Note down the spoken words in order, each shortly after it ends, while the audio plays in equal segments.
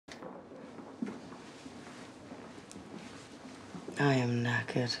I am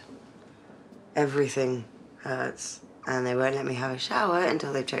knackered. Everything hurts. And they won't let me have a shower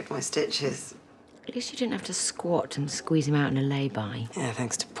until they've checked my stitches. At least you didn't have to squat and squeeze him out in a lay-by. Yeah,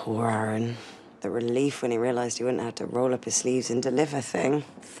 thanks to poor Aaron. The relief when he realised he wouldn't have to roll up his sleeves and deliver Thing.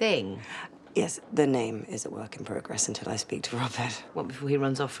 Thing? Yes, the name is a work in progress until I speak to Robert. What, before he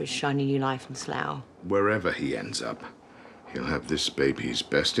runs off for his shiny new life in Slough? Wherever he ends up, he'll have this baby's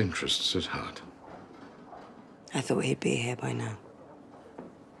best interests at heart. I thought he'd be here by now.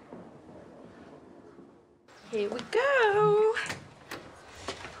 Here we go.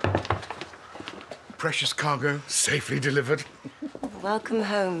 Precious cargo, safely delivered. Welcome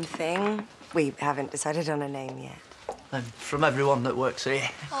home, Thing. We haven't decided on a name yet. And from everyone that works here.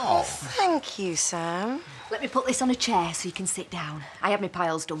 Oh. Thank you, Sam. Let me put this on a chair so you can sit down. I had my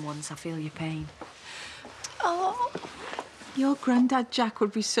piles done once. I feel your pain. Oh. Your granddad Jack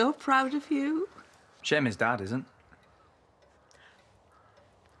would be so proud of you. Shame his dad isn't.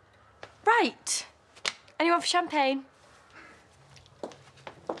 Right. Anyone for champagne?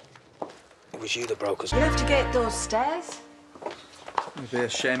 It was you that broke us. You'll have to get those stairs. It'd be a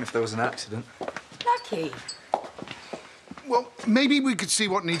shame if there was an accident. Lucky. Well, maybe we could see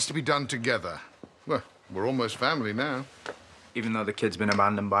what needs to be done together. Well, we're almost family now. Even though the kid's been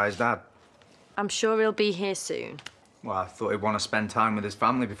abandoned by his dad. I'm sure he'll be here soon. Well, I thought he'd want to spend time with his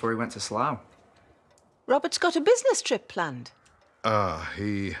family before he went to Slough. Robert's got a business trip planned. Ah,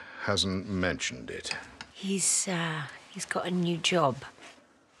 he hasn't mentioned it. He's got a new job.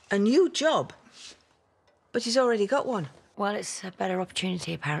 A new job? But he's already got one. Well, it's a better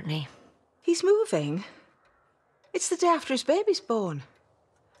opportunity, apparently. He's moving. It's the day after his baby's born.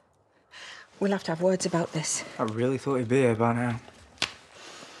 We'll have to have words about this. I really thought he'd be here by now.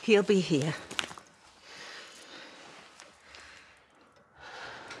 He'll be here.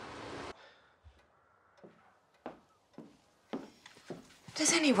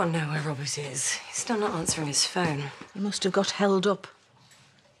 Does anyone know where Robert is? He's still not answering his phone. He must have got held up.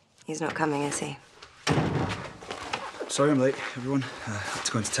 He's not coming, is he? Sorry I'm late, everyone. I have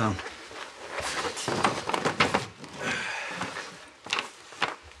to go into town.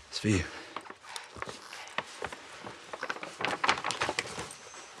 It's for you.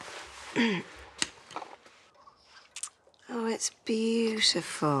 Oh, it's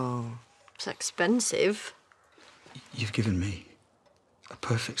beautiful. It's expensive. You've given me a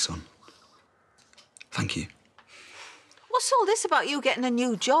perfect son. Thank you. What's all this about you getting a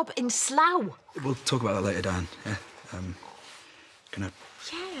new job in Slough? We'll talk about that later, Dan. Yeah. Can I...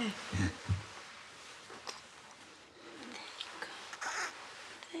 Yeah. Yeah.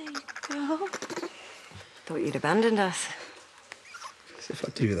 There you go. Thought you'd abandoned us. As if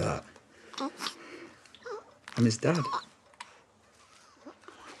I do that. I'm his dad.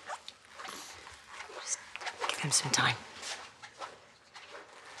 Just give him some time.